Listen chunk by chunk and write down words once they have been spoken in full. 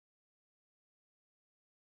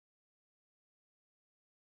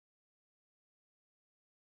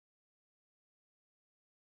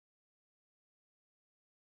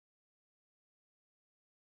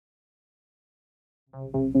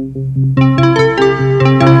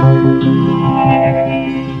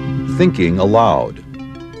Thinking Aloud.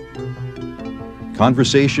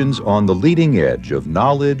 Conversations on the leading edge of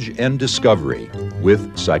knowledge and discovery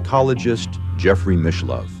with psychologist Jeffrey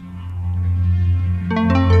Mishlove.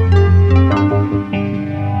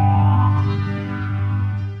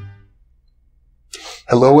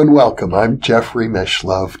 Hello and welcome. I'm Jeffrey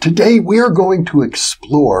Mishlove. Today we are going to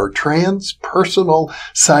explore transpersonal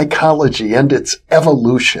psychology and its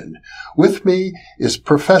evolution. With me is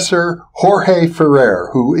Professor Jorge Ferrer,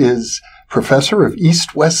 who is Professor of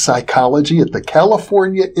East-West Psychology at the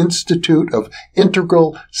California Institute of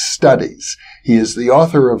Integral Studies. He is the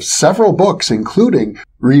author of several books, including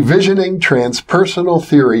Revisioning Transpersonal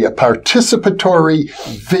Theory, a participatory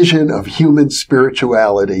vision of human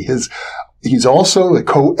spirituality. He's also a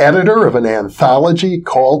co-editor of an anthology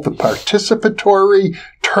called The Participatory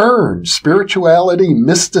Turn, Spirituality,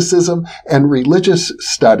 Mysticism, and Religious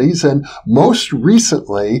Studies, and most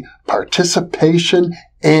recently, Participation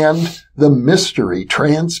and the Mystery,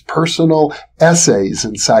 Transpersonal Essays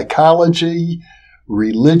in Psychology,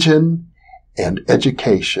 Religion, and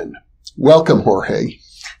Education. Welcome, Jorge.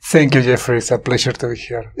 Thank you, Jeffrey. It's a pleasure to be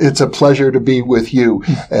here. It's a pleasure to be with you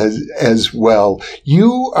as well.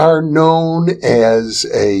 You are known as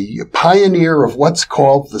a pioneer of what's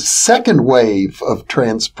called the second wave of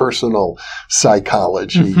transpersonal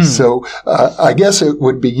psychology. Mm-hmm. So I guess it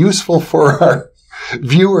would be useful for our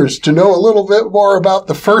viewers to know a little bit more about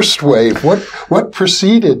the first wave. What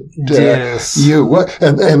preceded you?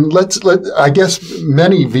 I guess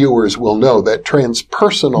many viewers will know that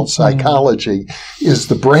transpersonal psychology is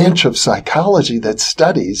the branch of psychology that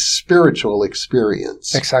studies spiritual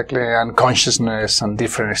experience. Exactly, and consciousness and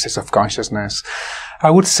different states of consciousness. I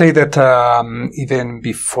would say that even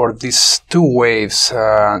before these two waves,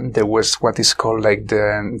 there was what is called like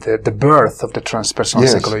the birth of the transpersonal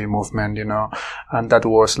psychology movement, and that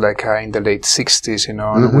was like in the late 60s,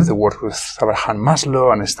 with the work with Abraham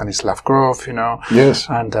Maslow and Stanislav Grof, Yes.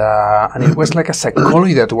 And it was like a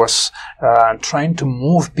psychology that was trying to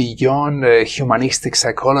move beyond humanistic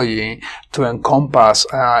psychology to encompass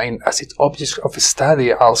as its object of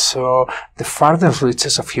study also the farthest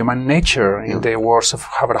reaches of human nature, in the words of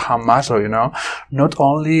Abraham Maslow, not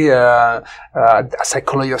only a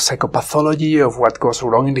psychology of psychopathology of what goes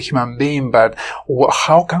wrong in the human being, but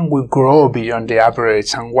how can we grow beyond the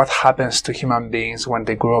average, and what happens to human beings when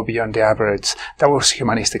they grow beyond the average. That was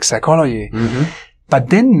humanistic psychology. Mm-hmm. But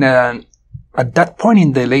then at that point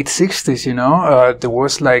in the late 60s, there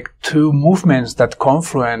was like two movements that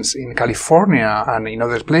confluenced in California and in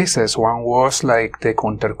other places. One was like the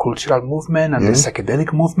countercultural movement and the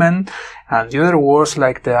psychedelic movement, and the other was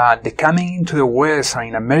like the coming into the West, and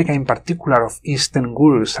in America in particular, of Eastern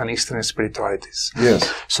gurus and Eastern spiritualities.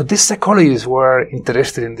 Yes. So these psychologists were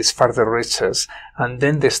interested in these further reaches, and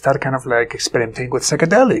then they start kind of like experimenting with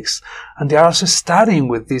psychedelics, and they are also studying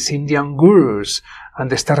with these Indian gurus. And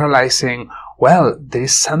they start realizing, well, there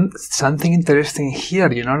is something interesting here,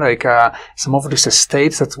 like some of these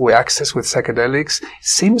states that we access with psychedelics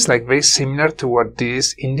seems like very similar to what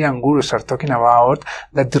these Indian gurus are talking about,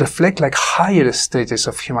 that reflect like higher stages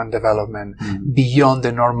of human development beyond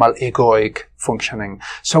the normal egoic functioning.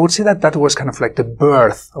 So I would say that was kind of like the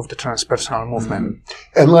birth of the transpersonal movement.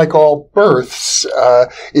 And like all births,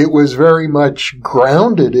 it was very much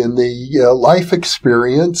grounded in the life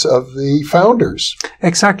experience of the founders.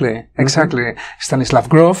 Exactly. Stanislav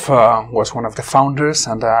Grof was one of the founders,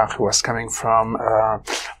 and he was coming from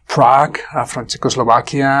Prague, from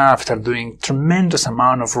Czechoslovakia, after doing tremendous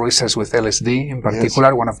amount of research with LSD in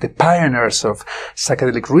particular, one of the pioneers of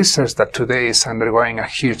psychedelic research that today is undergoing a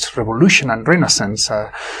huge revolution and renaissance.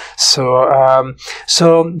 So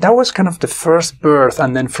that was kind of the first birth,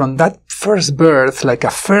 and then from that first birth, like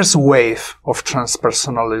a first wave of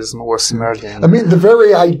transpersonalism was emerging. I mean, the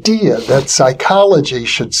very idea that psychology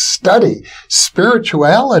should study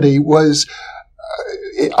spirituality was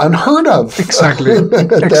unheard of. Exactly. At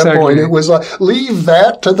that point, it was like, leave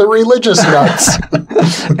that to the religious nuts.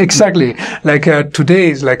 Exactly. Like today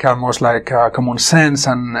is like almost like common sense,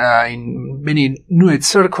 and in many New Age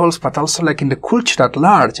circles, but also like in the culture at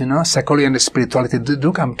large, psychology and spirituality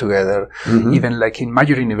do come together. Mm-hmm. Even like in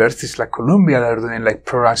major universities like Columbia, they're doing like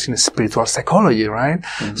programs in spiritual psychology, right?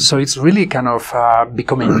 Mm-hmm. So it's really kind of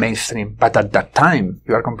becoming mainstream. But at that time,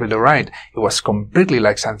 you are completely right. It was completely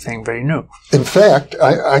like something very new. In fact,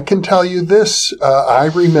 I can tell you this. I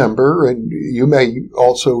remember, and you may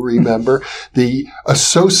also remember, the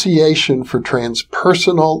Association for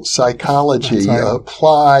Transpersonal Psychology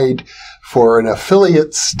applied for an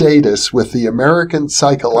affiliate status with the American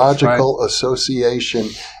Psychological Association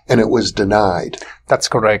and it was denied. That's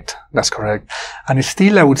correct. That's correct. And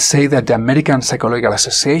still, I would say that the American Psychological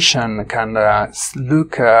Association can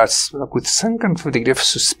look with some kind of degree of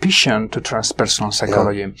suspicion to transpersonal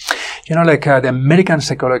psychology. Yeah. You know, like the American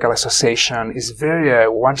Psychological Association is very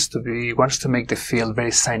wants to make the field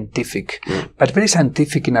very scientific, but very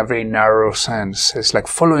scientific in a very narrow sense. It's like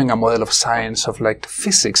following a model of science of like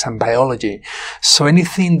physics and biology. So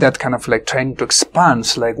anything that kind of like trying to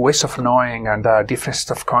expand like ways of knowing and different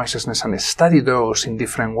states of consciousness and study those in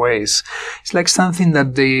different ways. It's like something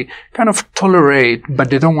that they kind of tolerate,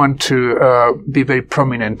 but they don't want to be very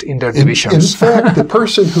prominent in their divisions. In fact, the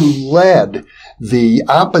person who led the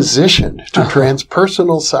opposition to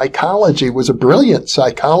transpersonal psychology was a brilliant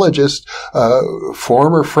psychologist,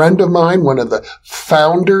 former friend of mine, one of the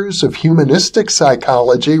founders of humanistic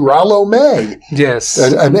psychology, Rollo May. Yes.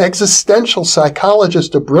 An existential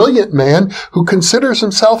psychologist, a brilliant man who considers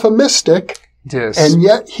himself a mystic. Yes. And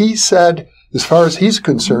yet he said, as far as he's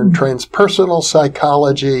concerned, transpersonal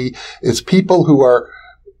psychology is people who are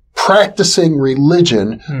practicing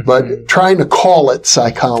religion, but trying to call it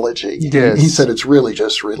psychology. Yes. He said it's really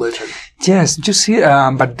just religion. Yes, you see,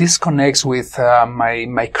 but this connects with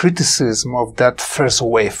my criticism of that first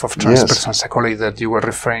wave of transpersonal psychology that you were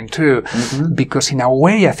referring to, because in a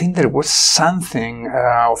way, I think there was something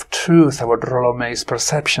of truth about Rollo May's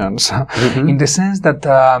perceptions, in the sense that,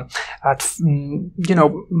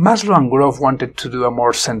 Maslow and Grof wanted to do a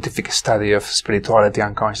more scientific study of spirituality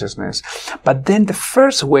and consciousness, but then the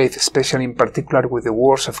first wave, especially in particular with the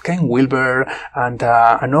works of Ken Wilber and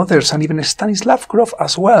others, and even Stanislav Grof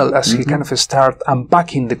as well, as he kind of start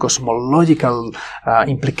unpacking the cosmological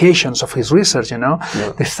implications of his research,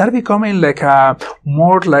 they start becoming like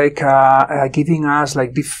more like giving us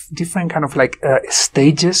like different kind of like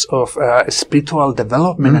stages of spiritual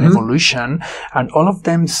development and evolution, and all of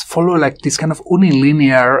them follow like this kind of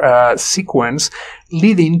unilinear sequence,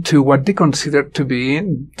 leading to what they consider to be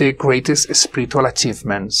the greatest spiritual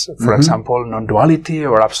achievements. For example, non-duality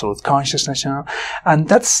or absolute consciousness, and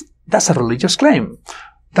that's a religious claim.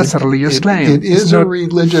 That's a religious claim. It is a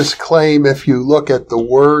religious claim if you look at the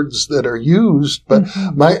words that are used, but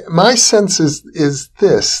my sense is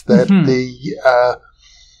this, that the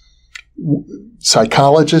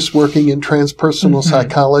psychologists working in transpersonal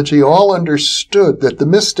psychology all understood that the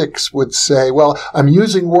mystics would say, well, I'm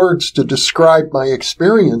using words to describe my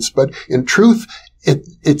experience, but in truth,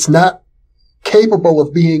 it's not capable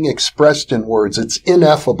of being expressed in words. It's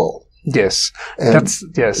ineffable. Yes. And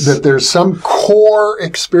that there's some core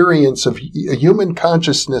experience of human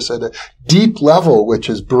consciousness at a deep level, which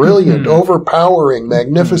is brilliant, overpowering,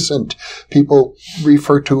 magnificent. People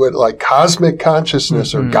refer to it like cosmic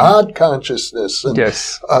consciousness or God consciousness. And,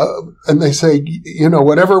 and they say,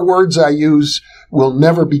 whatever words I use will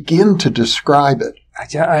never begin to describe it.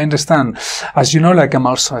 Yeah, I understand. As you know, like I'm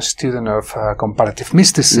also a student of comparative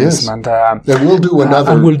mysticism, and we'll do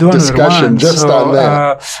another discussion just on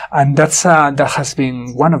that. And that has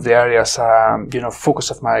been one of the areas, focus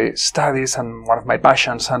of my studies and one of my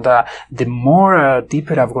passions. And the more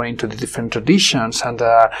deeper I go into the different traditions, and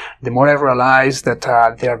the more I realize that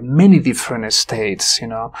there are many different states.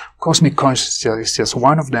 Cosmic consciousness is just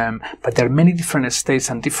one of them, but there are many different states,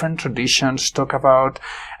 and different traditions talk about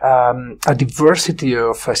a diversity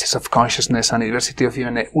of states of consciousness and a diversity of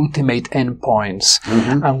even ultimate endpoints.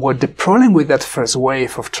 And what the problem with that first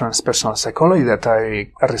wave of transpersonal psychology that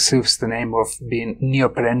I receives the name of being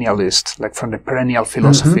neo-perennialist, like from the perennial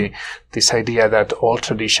philosophy, this idea that all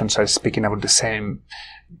traditions are speaking about the same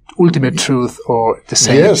ultimate truth or the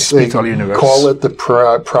same spiritual universe. Call it the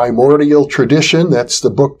primordial tradition. That's the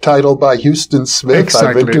book title by Houston Smith.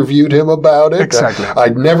 Exactly. I've interviewed him about it. Exactly. I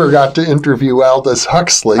never got to interview Aldous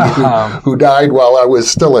Huxley, who died while I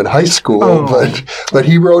was still in high school, but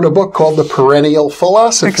he wrote a book called The Perennial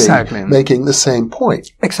Philosophy, making the same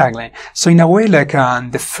point. Exactly. So in a way, like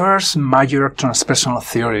the first major transpersonal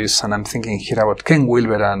theories, and I'm thinking here about Ken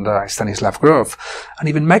Wilber and Stanislav Grof, and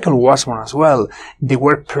even Michael Wasserman as well, they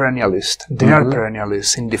were perennialist. They are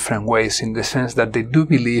perennialists in different ways, in the sense that they do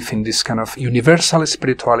believe in this kind of universal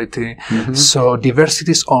spirituality. So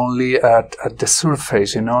diversity is only at the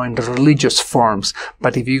surface, in the religious forms.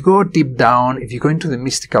 But if you go deep down, if you go into the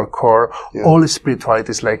mystical core, all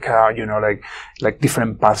spirituality is like, like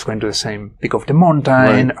different paths going to the same peak of the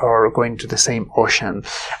mountain or going to the same ocean.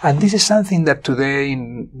 And this is something that today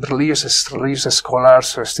in religious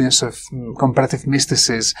scholars or students of comparative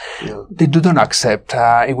mysticism, they do not accept.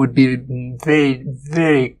 It would be very,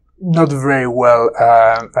 very not very well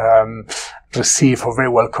receive or very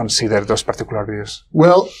well consider those particular views.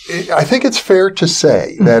 Well, I think it's fair to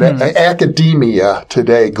say that academia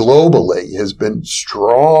today globally has been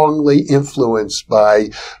strongly influenced by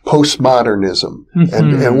postmodernism.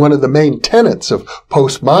 And one of the main tenets of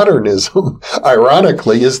postmodernism,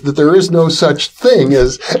 ironically, is that there is no such thing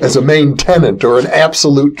as a main tenet or an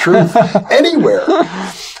absolute truth anywhere.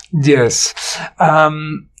 Yes.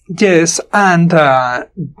 Yes, and the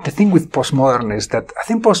thing with postmodern is that I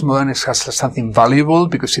think postmodernism has something valuable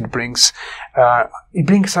because it brings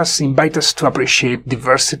invite us to appreciate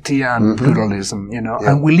diversity and pluralism,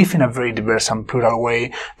 and we live in a very diverse and plural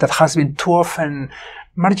way that has been too often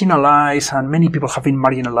marginalized, and many people have been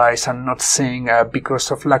marginalized and not saying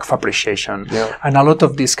because of lack of appreciation. And a lot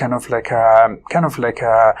of these kind of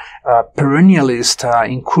perennialist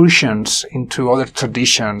incursions into other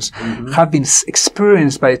traditions have been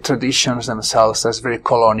experienced by traditions themselves as very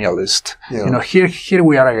colonialist. Here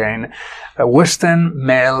we are again, Western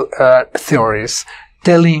male theorists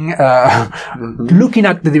telling, looking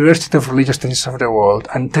at the diversity of religious traditions of the world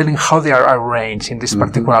and telling how they are arranged in this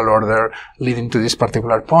particular order, leading to this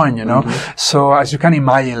particular point, So as you can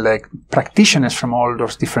imagine, like practitioners from all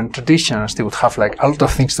those different traditions, they would have like a lot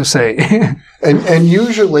of things to say. And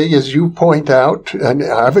usually, as you point out, and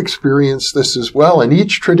I've experienced this as well, in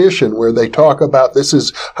each tradition where they talk about this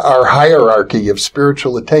is our hierarchy of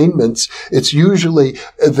spiritual attainments, it's usually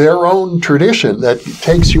their own tradition that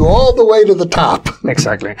takes you all the way to the top.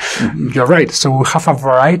 Exactly. You're right. So we have a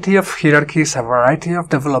variety of hierarchies, a variety of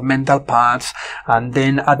developmental paths, and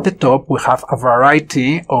then at the top we have a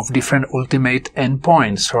variety of different ultimate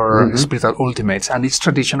endpoints or spiritual ultimates. And each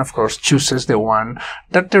tradition, of course, chooses the one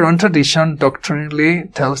that their own tradition doctrinally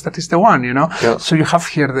tells that is the one, So you have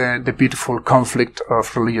here the beautiful conflict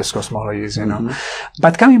of religious cosmologies,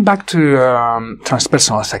 But coming back to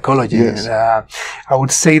transpersonal psychology, I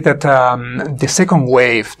would say that the second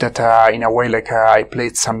wave that in a way like I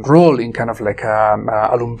played some role in kind of like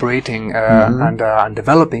illuminating and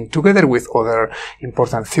developing together with other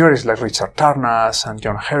important theorists like Richard Tarnas and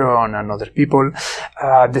John Heron and other people.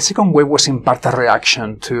 The second wave was in part a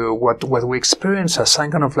reaction to what we experience as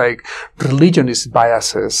some kind of like religionist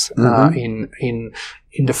biases in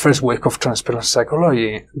the first wave of transpersonal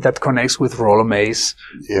psychology that connects with Rollo May's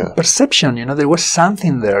perception. There was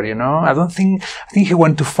something there, I think he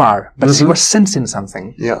went too far, but he was sensing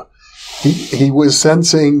something. Yeah. He was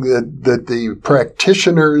sensing that the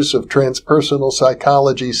practitioners of transpersonal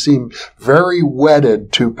psychology seemed very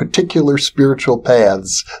wedded to particular spiritual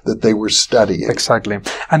paths that they were studying. Exactly.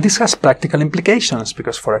 And this has practical implications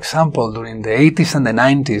because, for example, during the 80s and the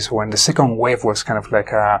 90s, when the second wave was kind of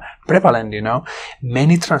like prevalent,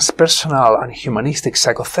 many transpersonal and humanistic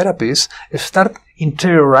psychotherapists start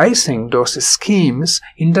interiorizing those schemes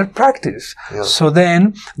in their practice. So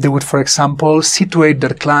then they would, for example, situate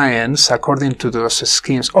their clients according to those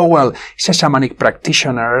schemes. Oh, well, he's a shamanic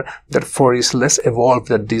practitioner, therefore is less evolved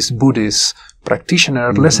than this Buddhist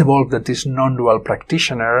practitioner, less evolved than this non-dual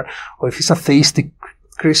practitioner, or if he's a theistic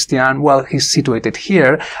Christian, well, he's situated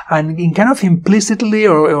here, and in kind of implicitly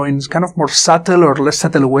or in kind of more subtle or less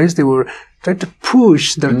subtle ways, they were trying to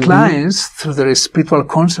push their clients through their spiritual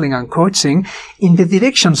counseling and coaching in the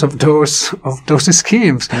directions of those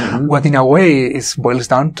schemes. What in a way boils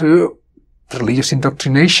down to religious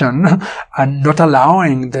indoctrination and not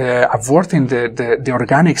allowing aborting the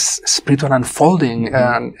organic spiritual unfolding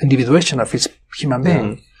and individuation of each human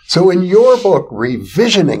being. So in your book,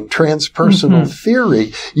 Revisioning Transpersonal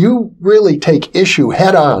Theory, you really take issue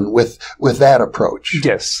head on with that approach.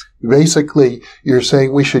 Yes. Basically, you're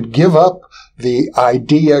saying we should give up the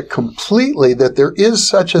idea completely that there is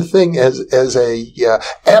such a thing as a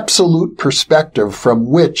absolute perspective from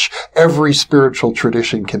which every spiritual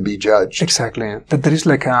tradition can be judged. Exactly. That there is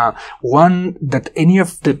like one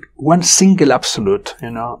single absolute,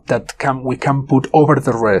 that we can put over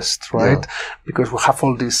the rest, right? Because we have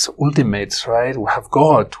all these ultimates, right? We have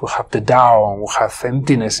God, we have the Tao, we have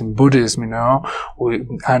emptiness in Buddhism,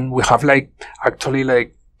 and we have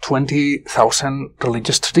actually 20,000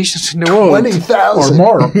 religious traditions in the world. 20,000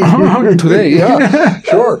 or more today.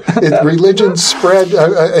 Sure. Religion spread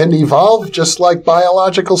and evolved just like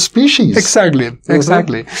biological species.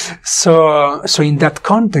 Exactly. So in that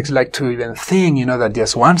context, to even think, that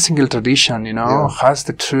just one single tradition, has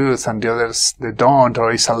the truth and the others they don't,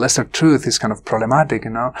 or is a lesser truth, is kind of problematic,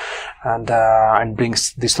 and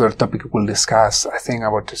brings this other topic we'll discuss, I think,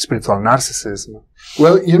 about spiritual narcissism.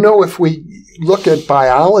 Well, if we look at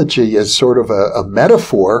biology anthology as sort of a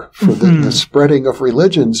metaphor for the spreading of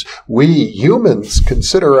religions, we humans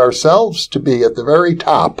consider ourselves to be at the very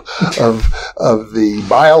top of the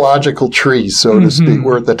biological tree, so to speak.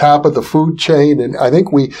 We're at the top of the food chain, and I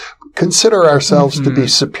think we consider ourselves to be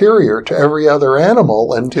superior to every other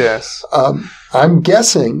animal. And I'm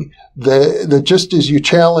guessing that just as you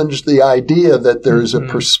challenged the idea that there's a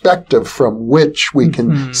perspective from which we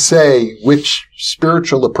can say which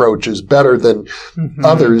spiritual approach is better than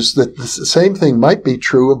others, that the same thing might be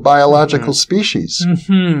true of biological species.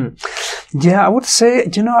 Yeah, I would say,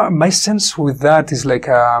 my sense with that is like,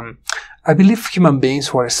 I believe human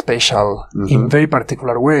beings were special in very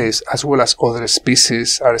particular ways, as well as other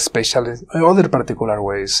species are special in other particular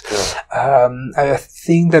ways. I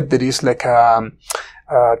think that there is like a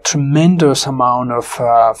tremendous amount of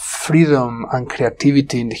freedom and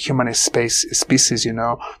creativity in the human species,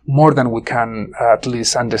 more than we can at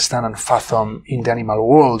least understand and fathom in the animal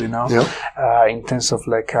world, in terms of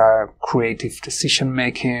like creative decision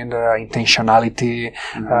making, intentionality.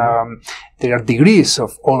 There are degrees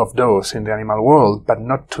of all of those in the animal world, but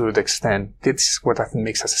not to the extent. This is what I think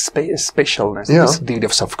makes us specialness, this degree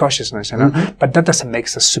of self-consciousness, But that doesn't make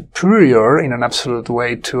us superior in an absolute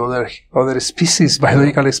way to other species,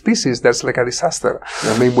 biological species. That's like a disaster.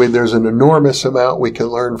 I mean, there's an enormous amount we can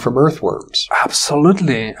learn from earthworms.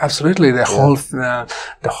 Absolutely. The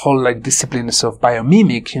whole like disciplines of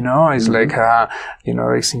biomimic, is like,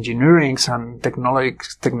 it's engineering and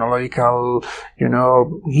technological,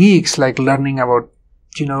 geeks like learning about,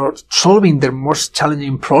 solving their most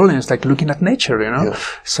challenging problems, like looking at nature,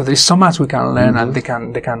 So there's so much we can learn, and they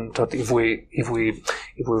can if we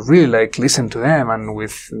really like listen to them, and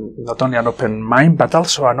with not only an open mind but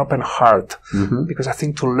also an open heart, because I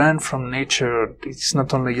think to learn from nature, it's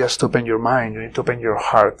not only just to open your mind, you need to open your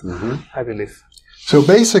heart. I believe. So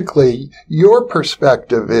basically, your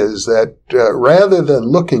perspective is that rather than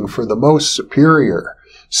looking for the most superior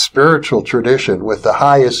spiritual tradition with the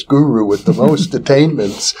highest guru, with the most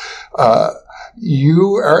attainments,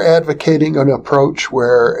 you are advocating an approach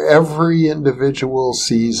where every individual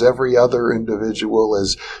sees every other individual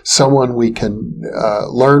as someone we can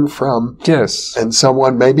learn from. Yes. And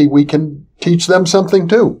someone maybe we can teach them something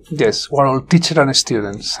too. Yes, we're all teachers and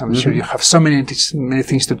students. I'm sure you have so many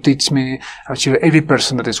things to teach me. I'm sure every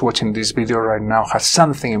person that is watching this video right now has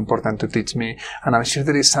something important to teach me. And I'm sure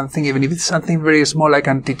there is something, even if it's something very small, I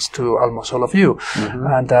can teach to almost all of you.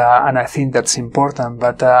 And I think that's important.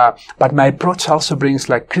 But my approach also brings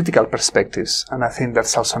like critical perspectives. And I think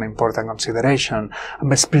that's also an important consideration.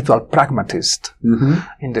 I'm a spiritual pragmatist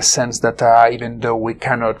in the sense that even though we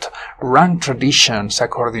cannot rank traditions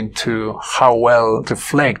according to how well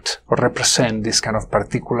reflect or represent this kind of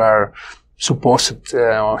particular supposed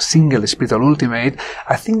single spiritual ultimate,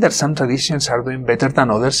 I think that some traditions are doing better than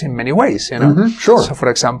others in many ways, Sure. So, for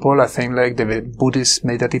example, I think like the Buddhist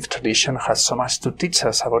meditative tradition has so much to teach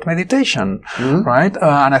us about meditation, right?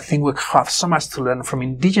 And I think we have so much to learn from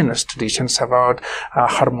indigenous traditions about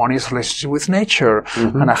harmonious relationship with nature.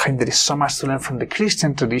 And I think there is so much to learn from the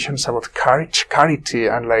Christian traditions about courage, charity,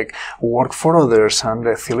 and like work for others, and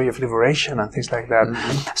the theology of liberation and things like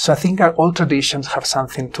that. So I think all traditions have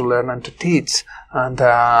something to learn and to teach. And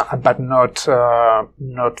but not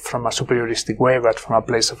from a superioristic way, but from a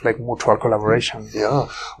place of like mutual collaboration. Yeah.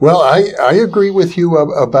 Well, I agree with you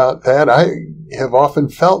about that. I have often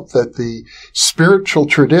felt that the spiritual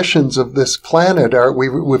traditions of this planet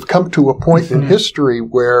we've come to a point in history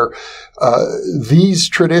where these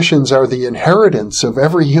traditions are the inheritance of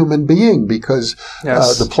every human being, because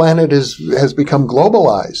the planet has become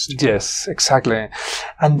globalized. Yes, exactly.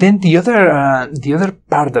 And then the other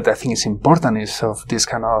part that I think is important is of this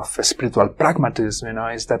kind of spiritual pragmatism,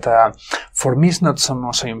 is that for me it's not so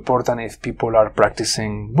much important if people are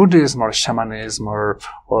practicing Buddhism or shamanism or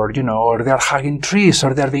they are hugging trees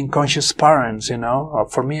or they are being conscious parents,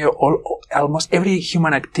 For me, almost every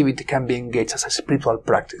human activity can be engaged as a spiritual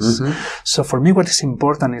practice. So for me, what is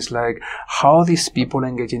important is like how these people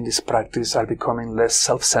engage in this practice are becoming less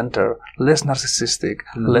self-centered, less narcissistic,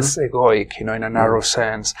 less egoic, in a narrow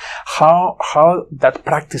sense. How that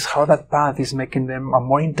practice, how that path is making them a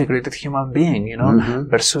more integrated human being,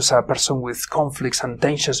 versus a person with conflicts and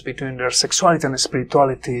tensions between their sexuality and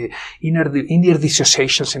spirituality, inner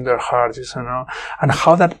dissociations in their hearts, and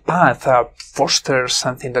how that path fosters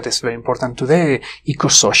something that is very important today,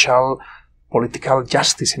 eco-social, political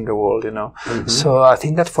justice in the world, So I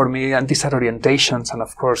think that for me, and these are orientations, and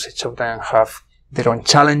of course each of them have their own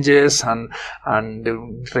challenges and they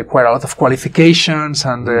require a lot of qualifications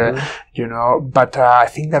and you know. But I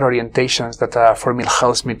think that orientations that for me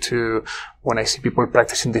helps me to, when I see people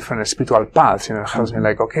practicing different spiritual paths, you know, it helps me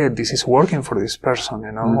like, okay, this is working for this person,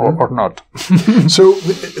 you know, or not. So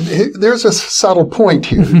there's a subtle point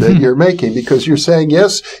here that you're making, because you're saying,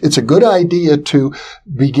 yes, it's a good idea to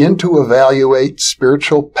begin to evaluate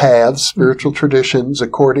spiritual paths, spiritual traditions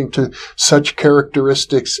according to such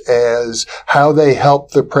characteristics as how they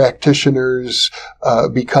help the practitioners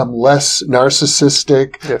become less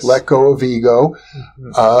narcissistic, let go of ego,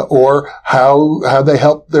 or how they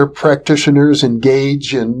help their practitioners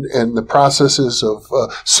engage in the processes of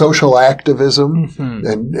social activism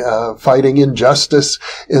and fighting injustice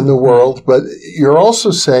in the world. But you're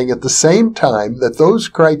also saying at the same time that those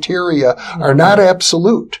criteria are not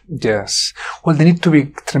absolute. Yes. Well, they need to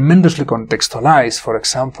be tremendously contextualized. For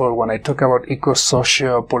example, when I talk about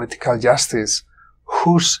eco-socio-political justice,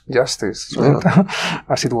 whose justice, right?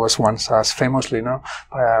 As it was once as famously, you know,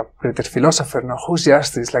 by a great philosopher, no, whose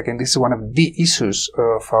justice, like, and this is one of the issues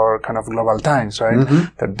of our kind of global times, right?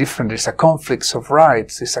 That there's a conflict of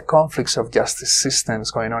rights, there's a conflict of justice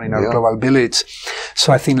systems going on in our global village.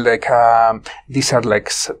 So I think like, these are like,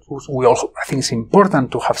 I think it's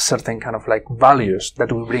important to have certain kind of like values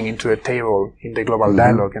that we bring into the table in the global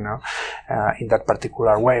dialogue, you know, in that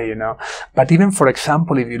particular way, you know. But even, for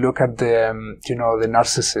example, if you look at the, you know, the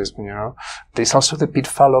narcissism, you know, there's also the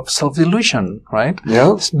pitfall of self-delusion, right?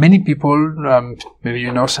 Yeah. Many people, maybe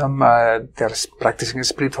you know some, they're practicing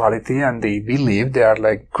spirituality and they believe they are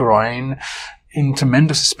like growing in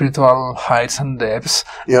tremendous spiritual heights and depths,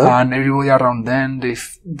 and everybody around them, they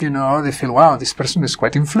feel, wow, this person is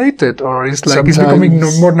quite inflated, or it's like he's becoming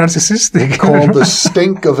more narcissistic. Called the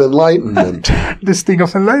stink of enlightenment. The stink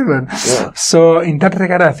of enlightenment. Yeah. So in that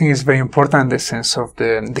regard, I think it's very important the sense of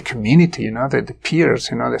the community, you know, the peers,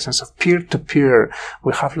 you know, the sense of peer to peer.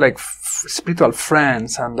 We have like spiritual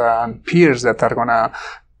friends and peers that are gonna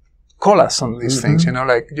call us on these things, you know,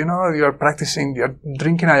 like, you know, you're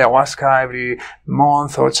drinking ayahuasca every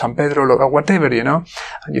month or San Pedro or whatever, you know,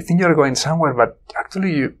 and you think you're going somewhere, but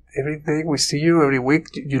actually every day we see you, every week,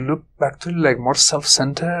 you look actually like more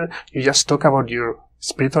self-centered. You just talk about your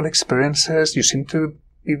spiritual experiences. You seem to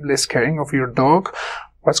be less caring of your dog.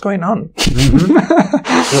 What's going on?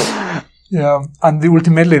 Yeah. And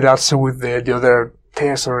ultimately that's with the other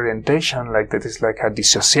test or orientation, like that is like a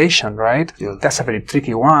dissociation, right? Yeah. That's a very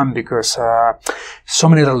tricky one because so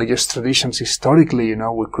many religious traditions historically, you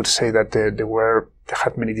know, we could say that they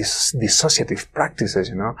had many dissociative practices,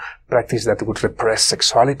 you know, practice that would repress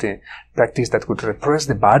sexuality, practice that would repress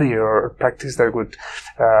the body, or practice that would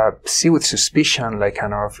see with suspicion, like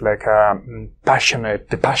kind of like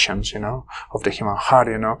the passions, you know, of the human heart,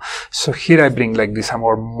 you know. So here I bring like this a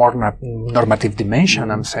more normative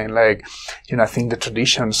dimension. I'm saying like, you know, I think the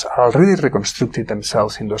traditions are already reconstructed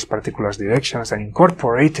themselves in those particular directions and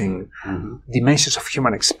incorporating dimensions of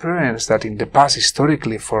human experience that in the past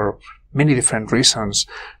historically for many different reasons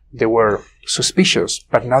they were suspicious,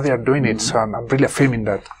 but now they are doing it, so I'm really affirming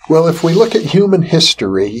that. Well, if we look at human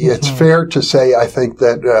history, it's fair to say, I think,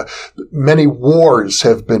 that many wars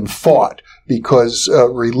have been fought because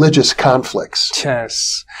religious conflicts.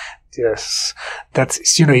 Yes.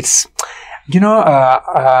 That's, you know, it's, you know,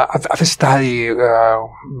 I've studied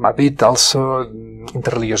a bit also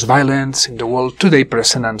interreligious violence in the world today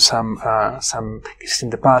present and some cases in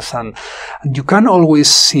the past, and you can always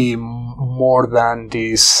see more than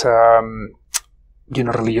these you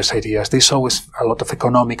know, religious ideas. There's always a lot of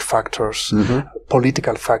economic factors,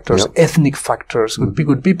 political factors, ethnic factors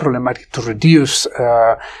would be problematic to reduce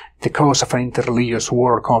the cause of an interreligious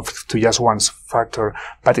war or conflict to just one factor.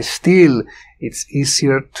 But still, it's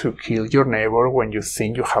easier to kill your neighbor when you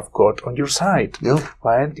think you have God on your side,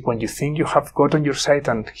 right? When you think you have God on your side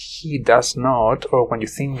and he does not, or when you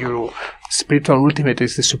think your spiritual ultimate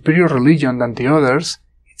is the superior religion than the others,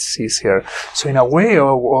 it's easier. So in a way,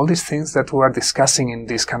 all these things that we are discussing in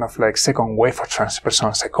this kind of like second wave of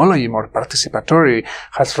transpersonal psychology, more participatory,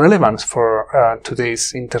 has relevance for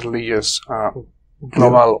today's interreligious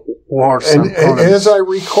global wars. And as I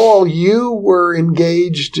recall, you were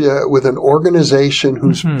engaged with an organization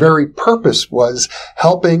whose very purpose was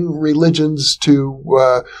helping religions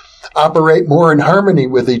to operate more in harmony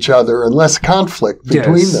with each other and less conflict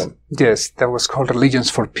between them. Yes, that was called Religions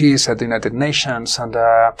for Peace at the United Nations, and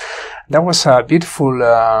that was a beautiful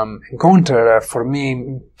encounter for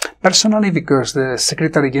me. Personally, because the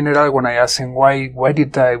Secretary General, when I asked him why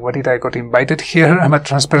did I got invited here, I'm a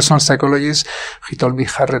transpersonal psychologist, he told me he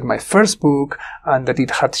had read my first book and that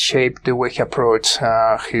it had shaped the way he approached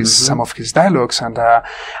some of his dialogues, and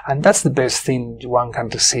that's the best thing one can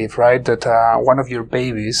receive, right? That one of your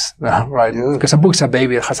babies, right? Yeah. Because a book is a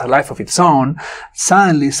baby that has a life of its own.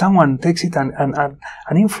 Suddenly, someone takes it and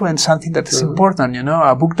influence something that is important.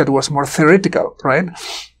 A book that was more theoretical, right?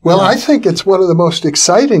 Well, I think it's one of the most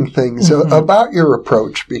exciting things about your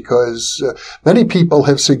approach, because many people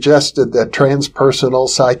have suggested that transpersonal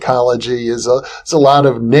psychology is a lot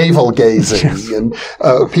of navel gazing and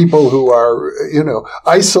people who are,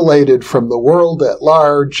 isolated from the world at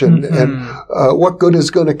large, and what good is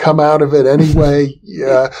going to come out of it anyway?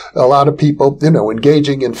 A lot of people,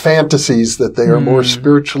 engaging in fantasies that they are more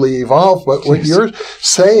spiritually evolved. But what you're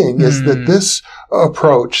saying is that this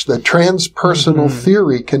approach, the transpersonal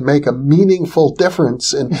theory, can make a meaningful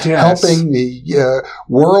difference in helping the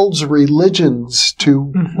world's religions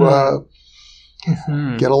to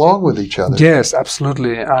get along with each other. Yes,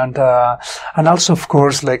 absolutely. And also, of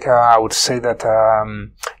course, I would say that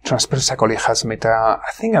transpersonal psychology has made, I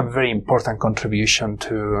think, a very important contribution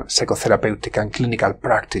to psychotherapeutic and clinical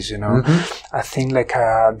practice, I think,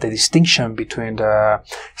 the distinction between the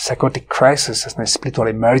psychotic crisis and the spiritual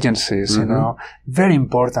emergencies, very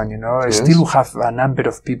important, Still have a number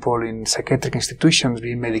of people in psychiatric institutions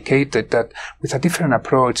being medicated that with a different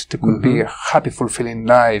approach they could be happy, fulfilling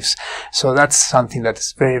lives. So that's something that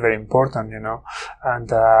is very, very important,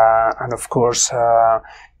 and of course, the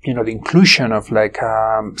inclusion of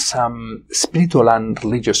some spiritual and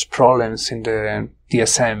religious problems in the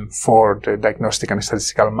DSM-IV, the Diagnostic and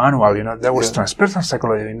Statistical Manual, there was transpersonal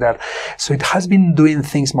psychology in that. So it has been doing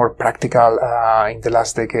things more practical in the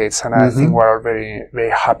last decades, and I think we're very,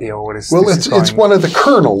 very happy over this. Well, it's one of the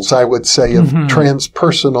kernels, I would say, of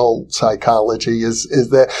transpersonal psychology is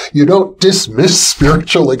that you don't dismiss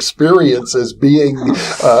spiritual experience as being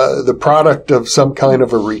the product of some kind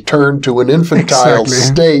of a return to an infantile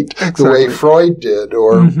state, the way Freud did,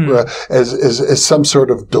 or as some sort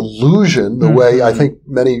of delusion, the way I think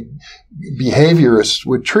many behaviorists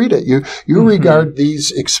would treat it. You regard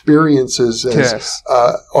these experiences as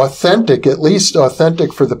authentic, at least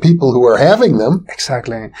authentic for the people who are having them.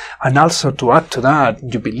 Exactly. And also, to add to that,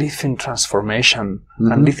 you believe in transformation.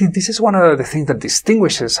 And this is one of the things that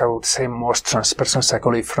distinguishes, I would say, most transpersonal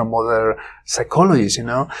psychology from other psychologies,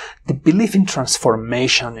 the belief in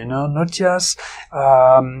transformation, not just,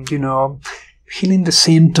 healing the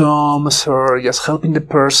symptoms or just helping the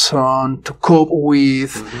person to cope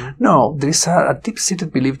with. No, there is a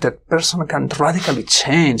deep-seated belief that person can radically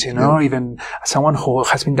change, even someone who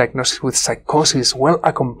has been diagnosed with psychosis, well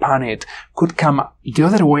accompanied, could come the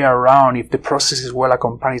other way around if the process is well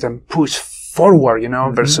accompanied and pushed forward,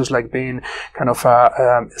 versus being kind of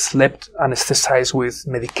slept anesthetized with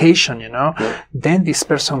medication, then this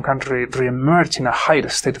person can re-emerge in a higher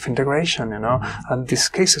state of integration, and these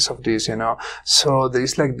cases of this, so there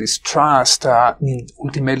is this trust,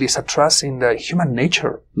 ultimately it's a trust in the human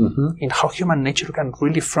nature, in how human nature can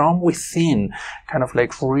really from within kind of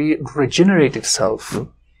regenerate itself.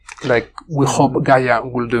 We hope Gaia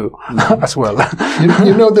will do as well.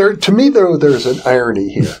 To me, there's an irony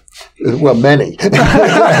here. Well, many,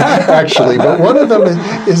 actually. But one of them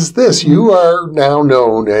is this. You are now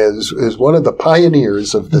known as one of the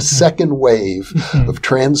pioneers of the second wave of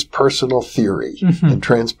transpersonal theory and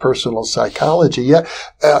transpersonal psychology. Yet,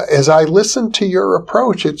 as I listen to your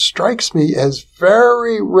approach, it strikes me as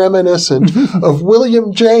very reminiscent of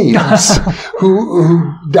William James,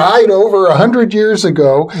 who died over 100 years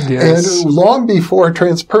ago, and long before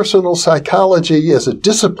transpersonal psychology as a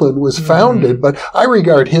discipline was founded. But I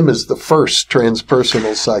regard him as the first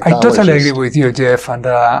transpersonal psychologist. I totally agree with you, Jeff, and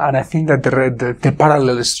I think that the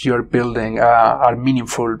parallels you're building are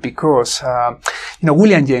meaningful because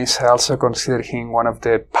William James, I also consider him one of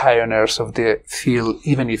the pioneers of the field,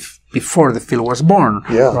 even if before the field was born,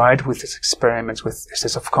 right? With his experiments with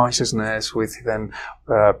states of consciousness, with even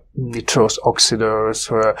nitrous oxidors,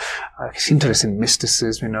 his interest in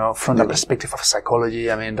mysticism, from the perspective of psychology.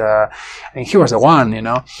 I mean, he was the one,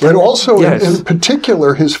 But also, in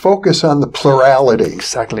particular, his focus on the plurality.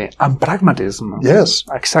 Exactly. And pragmatism. Yes.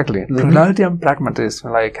 Exactly. Plurality and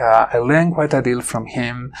pragmatism. I learned quite a deal from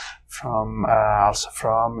him, also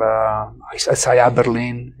from Isaiah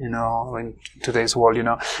Berlin, in today's world,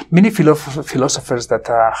 many philosophers that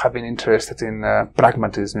have been interested in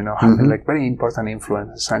pragmatism, have been very important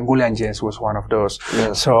influences, and William James was one of those.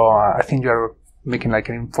 So I think you're making like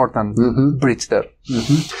an important bridge there.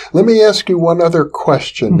 Let me ask you one other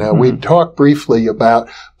question. Now, we talked briefly about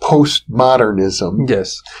postmodernism.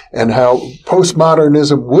 Yes. And how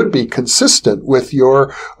postmodernism would be consistent with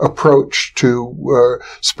your approach to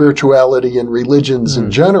spirituality and religions in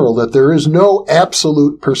general, that there is no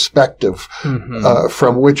absolute perspective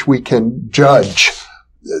from which we can judge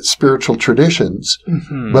spiritual traditions.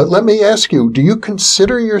 But let me ask you, do you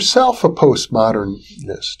consider yourself a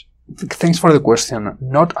postmodernist? Thanks for the question.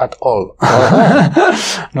 Not at all.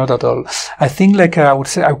 Not at all. I think like I would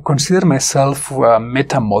say I consider myself a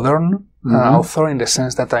meta-modern author in the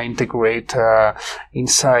sense that I integrate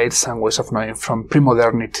insights and ways of knowing from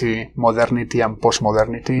pre-modernity, modernity, and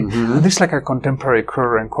post-modernity. And there's like a contemporary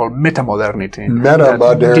current called meta-modernity.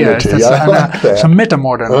 Meta-modernity. Yes, I like that. So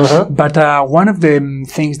meta-modern. But one of the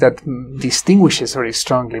things that distinguishes very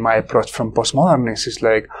strongly my approach from postmodernism is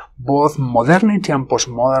like both modernity and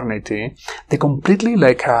postmodernity, they completely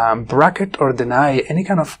like bracket or deny any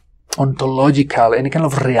kind of ontological, any kind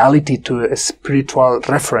of reality to a spiritual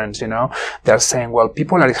reference, you know. They're saying, well,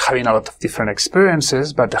 people are having a lot of different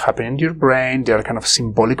experiences, but they happen in your brain. They are kind of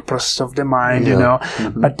symbolic process of the mind, you know,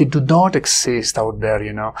 but they do not exist out there,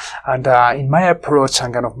 you know. And in my approach,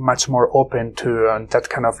 I'm kind of much more open to that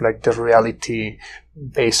kind of like the reality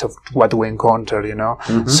base of what we encounter, you know.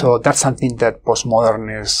 So that's something that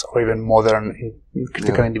postmodernists or even modern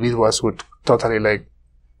critical individuals would totally like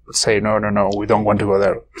say, no, we don't want to go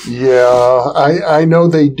there. Yeah, I know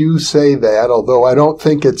they do say that, although I don't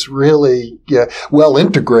think it's really well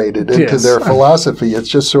integrated into their philosophy. It's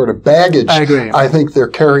just sort of baggage I agree. I think they're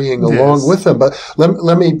carrying along with them. But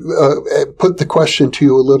let me put the question to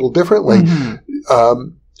you a little differently.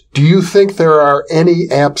 Do you think there are any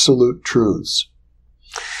absolute truths?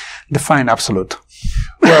 Define absolute.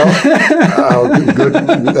 Well, good.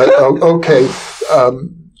 Okay.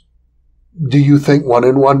 Do you think 1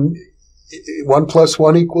 and 1 plus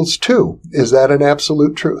 1 equals 2? Is that an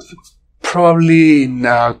absolute truth? Probably in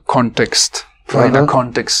context. In a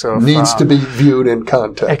context of needs to be viewed in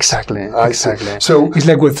context. Exactly. Exactly. So it's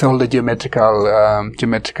like with all the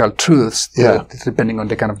geometrical truths. Depending on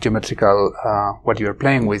the kind of geometrical what you're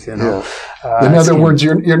playing with, you know. In other words,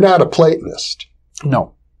 you're not a Platonist.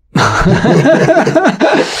 No.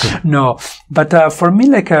 No. But for me,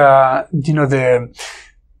 like I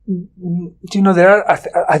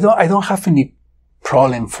don't have any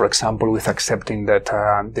problem, for example, with accepting that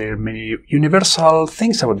there are many universal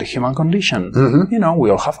things about the human condition. You know, we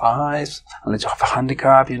all have eyes, unless you have a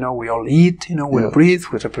handicap, you know, we all eat, you know, we breathe,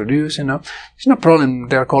 we reproduce, you know. There's no problem.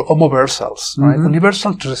 They're called homoversals, right?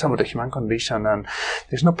 Universal truths about the human condition, and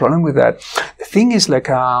there's no problem with that. The thing is, like,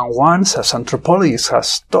 once, as anthropologists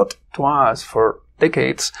has taught to us for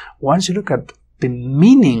decades, once you look at the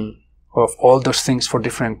meaning of all those things for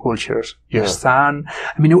different cultures, you understand?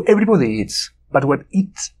 I mean, everybody eats. But what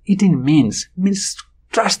eating means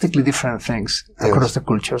drastically different things across the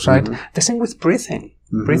cultures, right? The same with breathing.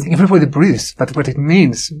 Breathing, everybody breathes, but what it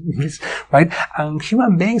means, right? And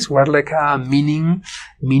human beings were like a meaning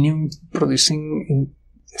producing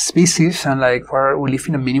species, and like we live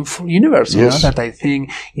in a meaningful universe, you know, that I think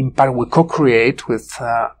in part we co-create with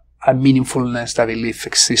a meaningfulness that I believe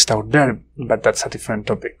exists out there, but that's a different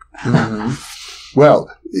topic.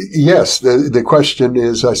 Well, yes, the question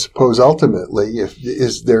is, I suppose, ultimately,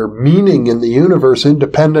 is there meaning in the universe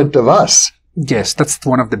independent of us? Yes, that's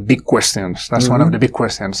one of the big questions. That's one of the big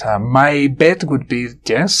questions. My bet would be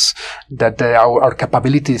yes, that our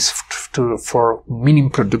capabilities for meaning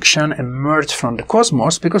production emerge from the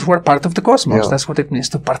cosmos because we're part of the cosmos. That's what it means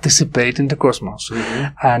to participate in the cosmos.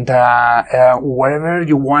 And wherever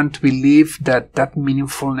you want to believe that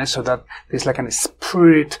meaningfulness, or that there's like a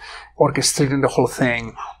spirit orchestrating the whole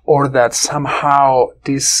thing, or that somehow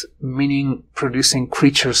these meaning-producing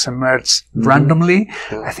creatures emerge randomly,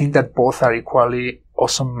 I think that both are equally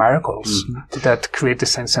awesome miracles that create the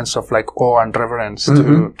same sense of like awe and reverence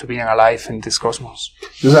to being alive in this cosmos.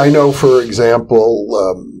 Because I know, for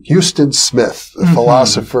example, Houston Smith, a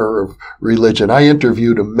philosopher of religion, I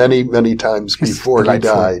interviewed him many, many times before he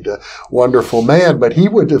died. A wonderful man, but he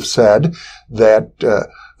would have said that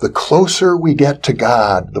the closer we get to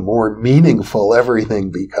God, the more meaningful everything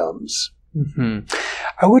becomes.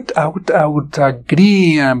 I would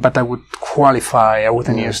agree, but I would qualify. I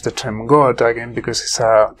wouldn't use the term God again, because it's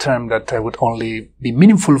a term that would only be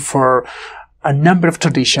meaningful for a number of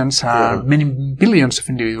traditions, many billions of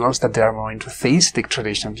individuals that they are more into theistic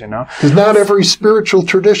traditions, you know. Because not every spiritual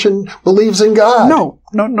tradition believes in God. No,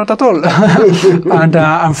 not at all.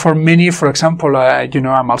 And for many, for example, you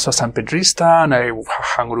know, I'm also a San Pedrista, and I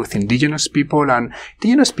hang with indigenous people, and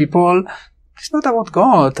indigenous people it's not about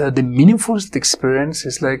God. The meaningfulest experience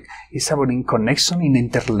is about in connection, in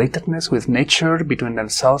interrelatedness with nature, between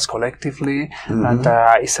themselves, collectively, and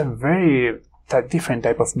it's a very different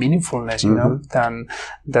type of meaningfulness, you know, than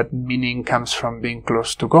that meaning comes from being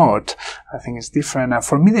close to God. I think it's different.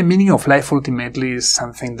 For me, the meaning of life ultimately is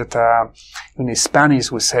something that in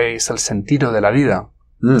Spanish we say is el sentido de la vida.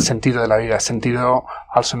 Sentido de la vida. Sentido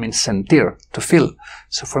also means sentir, to feel.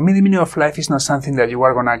 So for me, the meaning of life is not something that you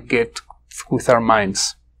are going to get with our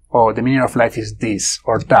minds. Oh, the meaning of life is this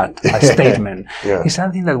or that, a statement. It's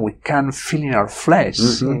something that we can feel in our flesh.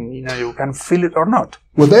 And, you know, you can feel it or not.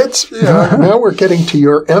 Well, that's, now we're getting to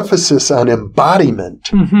your emphasis on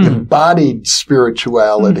embodiment, embodied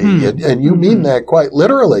spirituality. And you mean that quite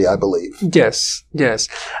literally, I believe. Yes.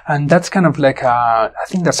 And that's kind of like, I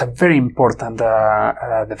think that's a very important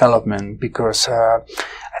development, because I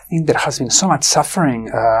think there has been so much suffering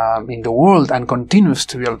in the world, and continues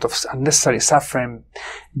to be a lot of unnecessary suffering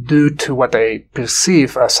due to what I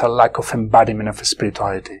perceive as a lack of embodiment of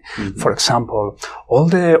spirituality. For example, all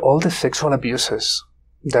the sexual abuses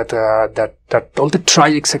that all the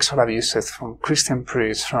tragic sexual abuses from Christian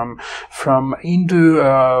priests, from Hindu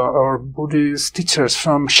or Buddhist teachers,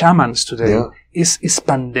 from shamans today, is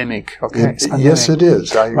pandemic. Okay, it's pandemic. Yes, it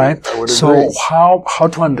is. I would agree. So how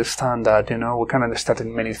to understand that? You know, we can understand it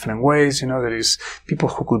in many different ways. You know, there is people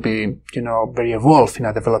who could be, you know, very evolved in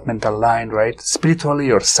a developmental line, right,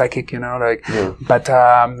 spiritually or psychic. You know, but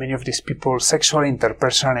many of these people, sexually,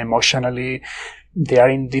 interpersonally, emotionally, they are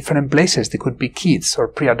in different places. They could be kids or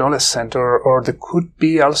pre-adolescent, or they could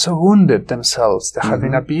be also wounded themselves. They have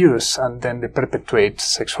been abused, and then they perpetuate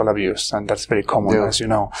sexual abuse, and that's very common, as you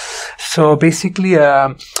know. So basically,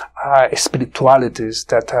 spiritualities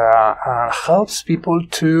that helps people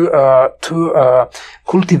to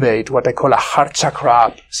cultivate what I call a heart chakra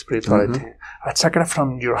up spirituality. A chakra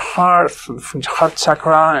from your heart, from your heart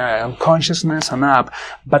chakra, and consciousness and up,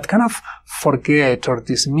 but kind of forget or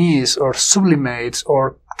dismiss or sublimates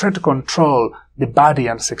or try to control the body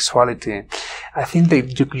and sexuality. I think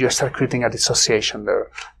that you start creating a dissociation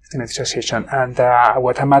there. And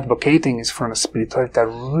what I'm advocating is from a spirituality that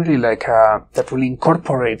really that really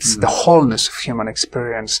incorporates the wholeness of human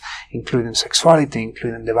experience, including sexuality,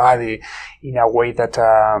 including the body, in a way that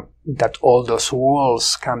all those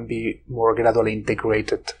walls can be more gradually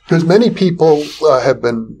integrated. Because many people have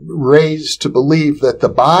been raised to believe that the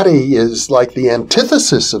body is like the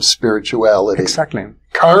antithesis of spirituality. Exactly.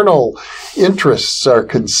 Carnal interests are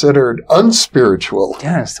considered unspiritual.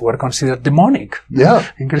 Yes, we're considered demonic.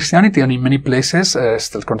 In Christianity, and in many places,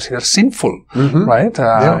 still considered sinful, right?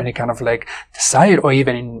 Any kind of like desire, or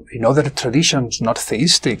even in other traditions, not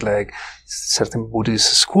theistic, like certain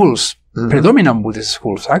Buddhist schools, predominant Buddhist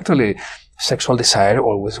schools, actually, sexual desire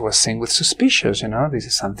always was seen with suspicious, you know. This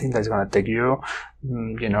is something that's going to take you,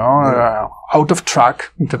 out of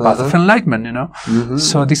track in the path of enlightenment, you know.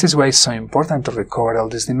 So this is why it's so important to recover all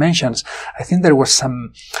these dimensions. I think there was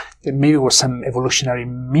maybe some evolutionary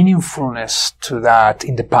meaningfulness to that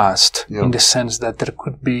in the past, in the sense that there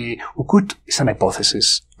could be, it's an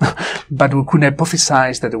hypothesis, but we could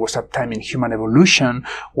hypothesize that there was a time in human evolution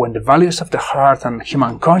when the values of the heart and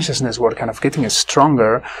human consciousness were kind of getting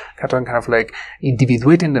stronger, kind of like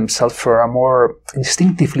individuating themselves for a more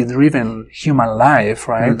instinctively driven human life,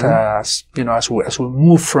 right? As we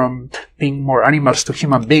move from being more animals to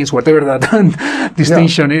human beings, whatever that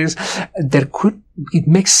distinction is, it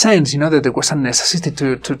makes sense, you know, that there was a necessity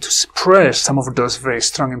to suppress some of those very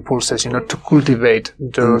strong impulses, you know, to cultivate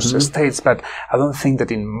those states. But I don't think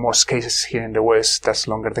that in most cases here in the West, that's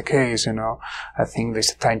longer the case, you know. I think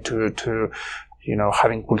there's a time to you know,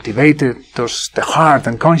 having cultivated the heart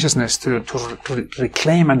and consciousness to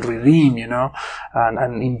reclaim and redeem, you know,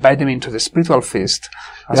 and invite them into the spiritual feast.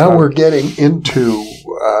 Now we're getting into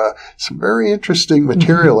some very interesting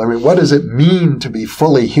material. I mean, what does it mean to be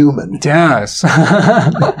fully human? Yes.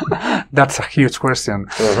 That's a huge question.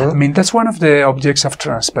 I mean, that's one of the objects of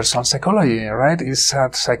transpersonal psychology, right? It's a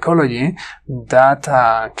psychology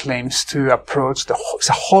that claims to approach it's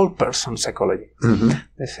a whole person psychology.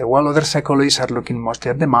 They say, well, other psychologists are looking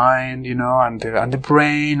mostly at the mind, you know, and the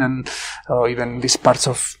brain, and even these parts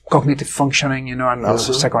of cognitive functioning, you know, and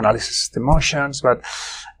also psychoanalysis, the emotions. But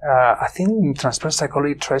I think transpersonal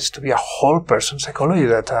psychology tries to be a whole person psychology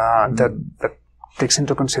that takes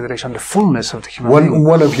into consideration the fullness of the human being.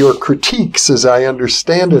 One of your critiques, as I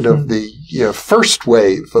understand it, of the first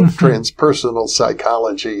wave of transpersonal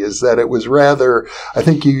psychology is that it was rather, I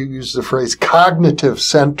think you used the phrase,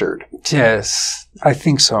 cognitive-centered. Yes, I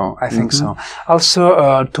think so.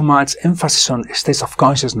 Also, too much emphasis on states of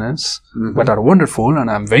consciousness what are wonderful,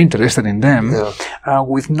 and I'm very interested in them,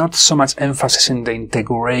 with not so much emphasis in the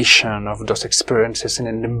integration of those experiences, in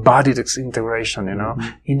an embodied integration,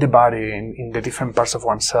 in the body, in the different parts of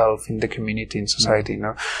oneself, in the community, in society.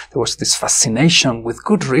 There was this fascination with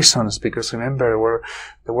good reasons, because remember,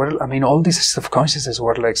 all these systems of consciousness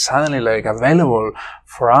were like suddenly like available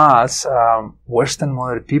for us, Western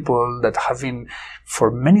modern people that have been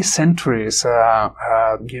for many centuries,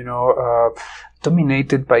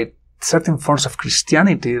 dominated by certain forms of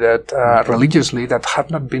Christianity that religiously that have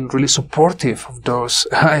not been really supportive of those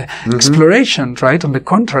explorations, right? On the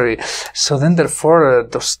contrary. So then therefore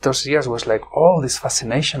those years was like all this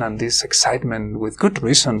fascination and this excitement with good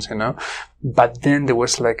reasons, but then there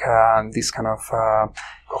was like this kind of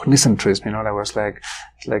cognizantrism, there was like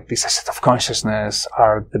this set of consciousness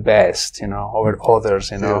are the best, over others,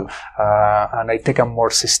 and I take a more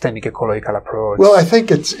systemic ecological approach. Well, I think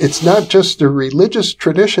it's not just the religious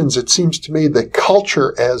traditions. It seems to me that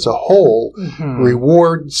culture as a whole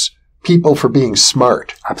rewards people for being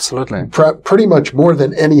smart. Absolutely. Pretty much more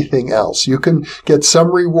than anything else. You can get some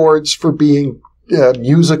rewards for being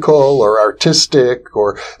musical or artistic,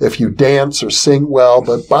 or if you dance or sing well,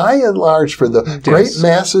 but by and large, for the great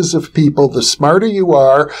masses of people, the smarter you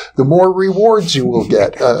are, the more rewards you will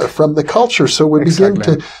get from the culture. So we begin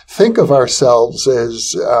to think of ourselves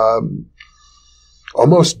as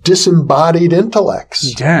almost disembodied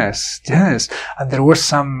intellects. Yes. And there was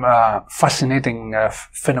some fascinating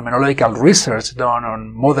phenomenological research done on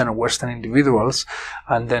modern Western individuals,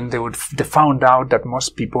 and then they found out that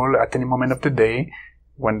most people at any moment of the day,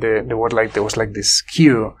 when there was like this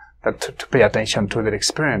cue that to pay attention to their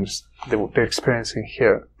experience, they're experiencing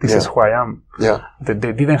here. This is who I am. Yeah.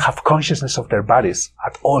 They didn't have consciousness of their bodies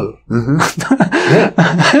at all.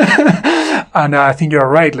 And I think you're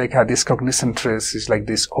right, this cognizantrism is like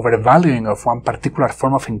this overvaluing of one particular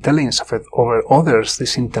form of intelligence over others,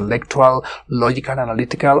 this intellectual, logical,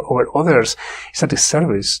 analytical over others. It's a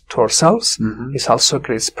disservice to ourselves. It also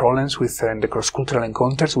creates problems with the cross-cultural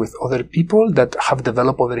encounters with other people that have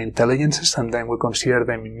developed other intelligences, and then we consider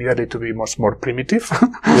them immediately to be much more primitive.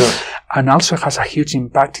 And also has a huge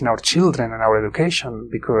impact in our children and our education,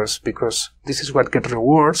 because this is what gets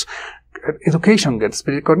rewards. Education gets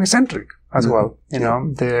very cognicentric as well. The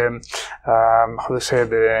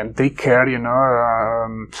daycare,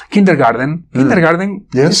 kindergarten. Kindergarten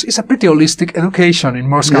is a pretty holistic education in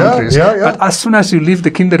most countries. But as soon as you leave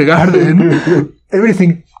the kindergarten,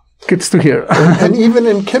 everything gets to here. And even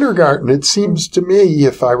in kindergarten, it seems to me,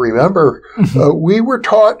 if I remember, we were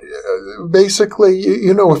taught basically,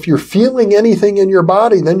 if you're feeling anything in your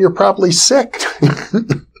body, then you're probably sick.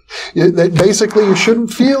 Basically, you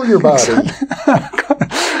shouldn't feel your body.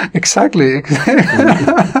 Exactly.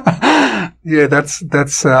 Yeah, that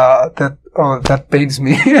pains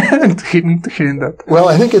me hearing that. Well,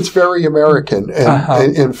 I think it's very American.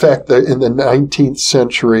 And in fact, in the 19th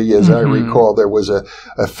century, as I recall, there was a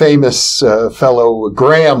famous fellow,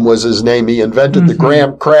 Graham was his name. He invented the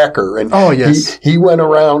graham cracker. And he went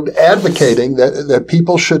around advocating that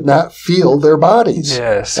people should not feel their bodies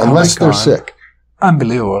unless they're sick.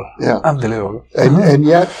 Unbelievable. Yeah. Unbelievable. And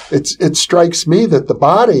yet it strikes me that the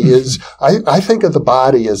body is, I think of the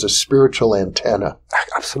body as a spiritual antenna.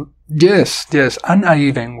 Absolutely. Yes. And I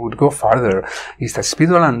even would go further. It's a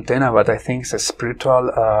spiritual antenna, but I think it's a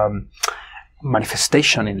spiritual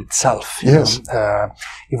manifestation in itself. Yes.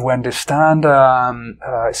 If we understand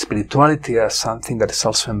spirituality as something that is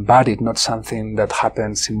also embodied, not something that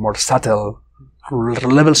happens in more subtle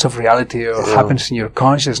levels of reality or happens in your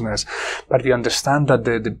consciousness, but we understand that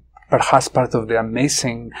the perhaps part of the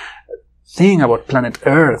amazing thing about planet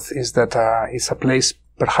Earth is that it's a place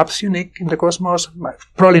perhaps unique in the cosmos,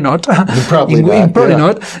 probably not,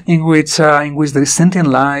 in which there is sentient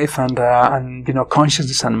life and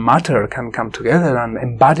consciousness and matter can come together, and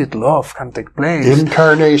embodied love can take place.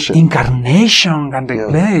 Incarnation can take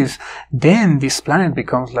place. Then this planet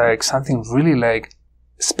becomes like something really like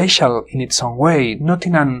special in its own way, not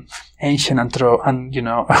in an ancient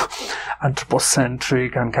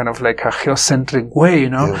anthropocentric and kind of like a geocentric way,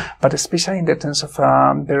 but especially in the sense of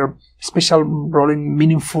their special role in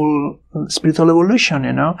meaningful spiritual evolution,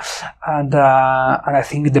 and I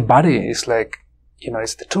think the body is like,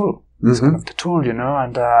 it's the tool. It's kind of the tool,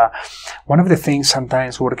 and one of the things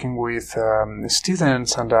sometimes working with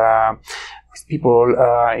students and with people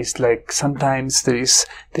is like sometimes there's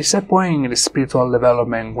a point in the spiritual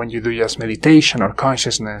development when you do just meditation or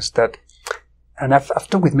consciousness that, and I've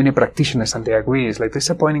talked with many practitioners and they agree, it's like there's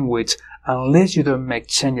a point in which unless you don't make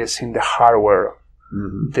changes in the hardware,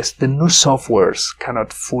 the new softwares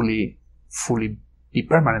cannot fully be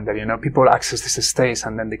permanent there. You know, people access these states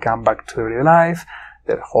and then they come back to everyday life.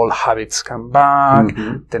 Their whole habits come back,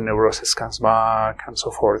 the neurosis comes back, and so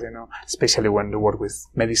forth, you know, especially when they work with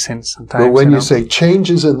medicine sometimes. But when you say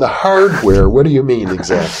changes in the hardware, what do you mean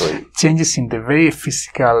exactly? Changes in the very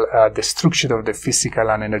physical, the structure of the physical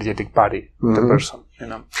and energetic body of the person, you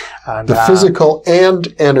know. And, the physical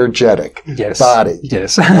and energetic body.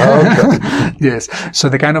 Yes. Okay. Yes. So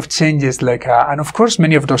the kind of changes like, and of course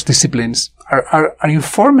many of those disciplines are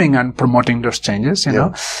informing and promoting those changes, you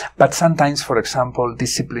know. But sometimes, for example,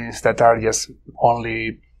 disciplines that are just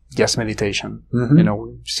meditation. You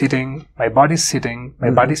know, sitting, my body's sitting, my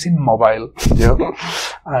body's immobile.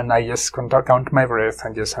 And I just count my breath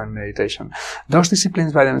and just have meditation. Those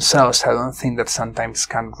disciplines by themselves, I don't think that sometimes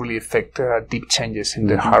can really affect deep changes in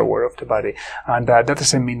the hardware of the body. And that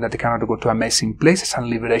doesn't mean that they cannot go to amazing places and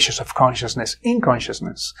liberations of consciousness in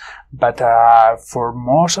consciousness. But for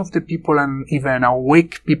most of the people, and even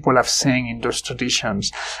awake people I've seen in those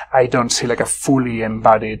traditions, I don't see like a fully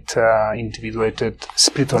embodied, individuated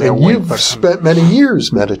spiritual. And you've spent many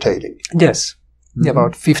years meditating. Yes. Yeah,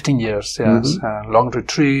 about 15 years, yes. Long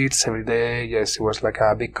retreats every day. Yes, it was like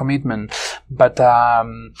a big commitment. But,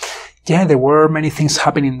 yeah, there were many things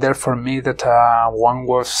happening there for me that, one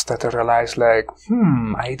was that I realized like,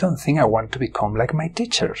 I don't think I want to become like my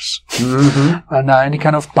teachers. And, any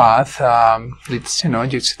kind of path, it's, you know,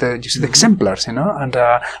 you see the exemplars, you know, and,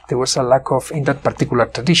 there was a lack of, in that particular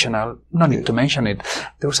tradition, no need to mention it,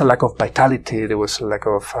 there was a lack of vitality, there was a lack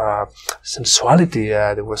of, sensuality,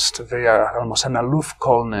 there was very, almost an aloof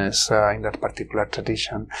coldness, in that particular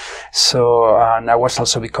tradition. So, and I was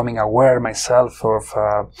also becoming aware myself of,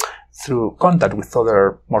 through contact with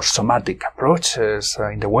other more somatic approaches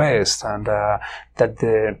in the West, and that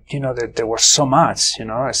there was so much, you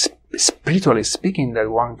know, spiritually speaking, that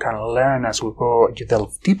one can learn as we go, you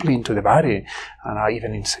delve deeply into the body, and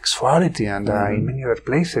even in sexuality, and in many other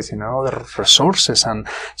places, you know, other resources. And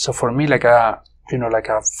so for me, like a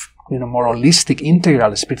more holistic,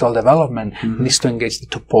 integral spiritual development needs to engage the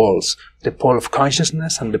two poles, the pole of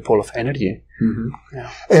consciousness and the pole of energy.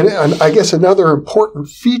 And I guess another important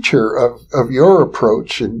feature of your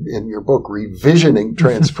approach in your book, Revisioning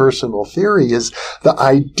Transpersonal Theory, is the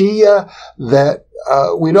idea that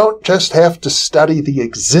we don't just have to study the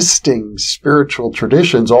existing spiritual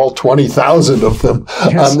traditions, all 20,000 of them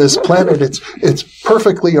on this planet. It's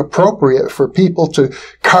perfectly appropriate for people to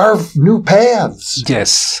carve new paths.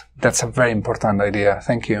 Yes. That's a very important idea.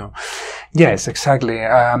 Thank you. Yes, exactly.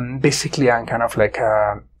 Basically, I'm kind of like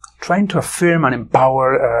trying to affirm and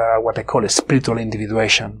empower what I call a spiritual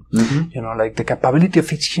individuation. You know, like the capability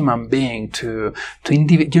of each human being to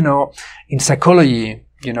you know, in psychology,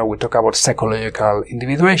 you know, we talk about psychological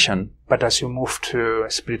individuation, but as you move to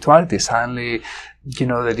spirituality, suddenly, you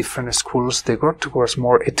know, the different schools, they go towards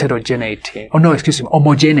more heterogeneity. Oh, no, excuse me,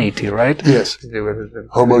 homogeneity, right? Yes.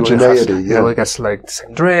 Homogeneity, You know, it's like the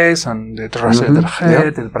same dress and the dress of their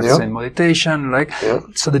head, they practice in meditation, like,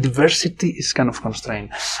 so the diversity is kind of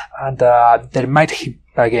constrained. And, there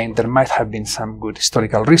might have been some good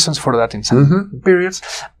historical reasons for that in some periods,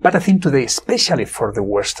 but I think today, especially for the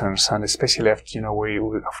Westerns, and especially after, you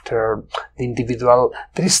know, after the individual,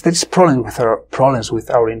 there is problems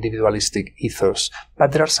with our individualistic ethos,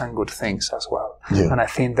 but there are some good things as well. And I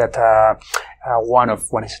think that one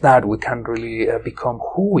is that we can really become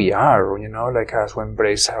who we are, you know, like as we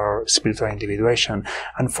embrace our spiritual individuation.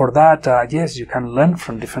 And for that, yes, you can learn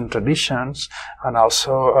from different traditions, and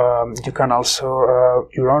also you can also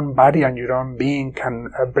your own body and your own being can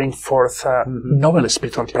bring forth novel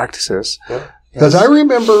spiritual practices. Because I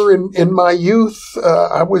remember in my youth,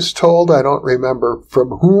 I was told, I don't remember from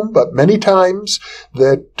whom, but many times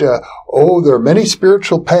that, there are many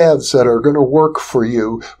spiritual paths that are going to work for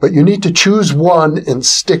you, but you need to choose one and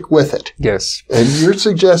stick with it. Yes. And you're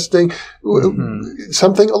suggesting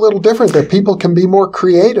something a little different, that people can be more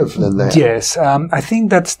creative than that. Yes. I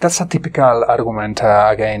think that's a typical argument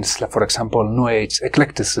against, for example, New Age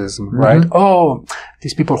eclecticism, right? Oh,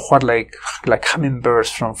 these people who are like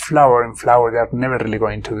hummingbirds from flower in flower, they are never really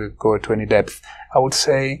going to go to any depth. I would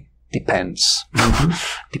say depends.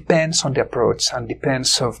 Depends on the approach and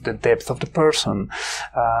depends of the depth of the person.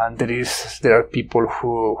 There are people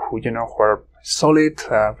who are solid,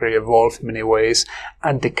 very evolved in many ways,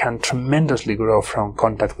 and they can tremendously grow from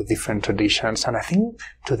contact with different traditions. And I think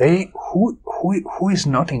today, who is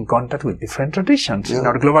not in contact with different traditions in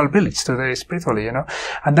our global village today spiritually, you know?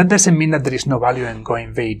 And that doesn't mean that there is no value in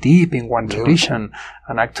going very deep in one tradition.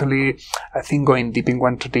 And actually, I think going deep in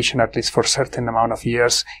one tradition, at least for a certain amount of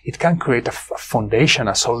years, it can create a foundation,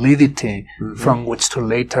 a solidity from which to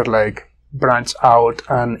later, branch out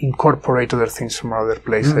and incorporate other things from other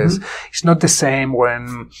places. It's not the same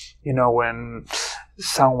when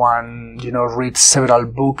someone, reads several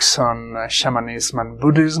books on shamanism and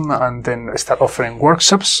Buddhism and then start offering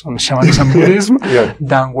workshops on shamanism and Buddhism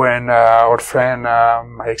than when our friend,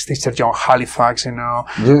 my ex-teacher John Halifax,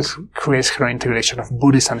 creates her integration of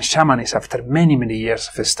Buddhism and shamanism after many, many years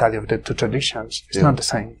of study of the two traditions. It's not the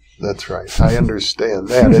same. That's right. I understand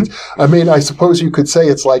that. I suppose you could say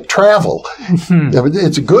it's like travel.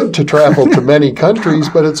 It's good to travel to many countries,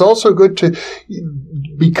 but it's also good to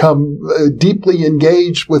become deeply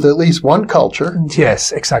engaged with at least one culture.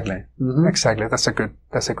 Yes, exactly. Exactly. That's a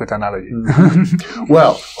good analogy.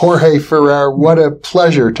 Well, Jorge Ferrer, what a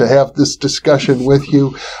pleasure to have this discussion with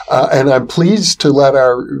you. And I'm pleased to let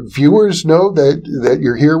our viewers know that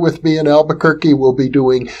you're here with me in Albuquerque. We'll be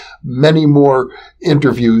doing many more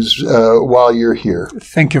interviews while you're here.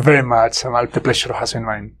 Thank you very much. The pleasure has been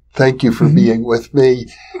mine. Thank you for being with me,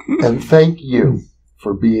 and thank you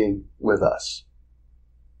for being with us.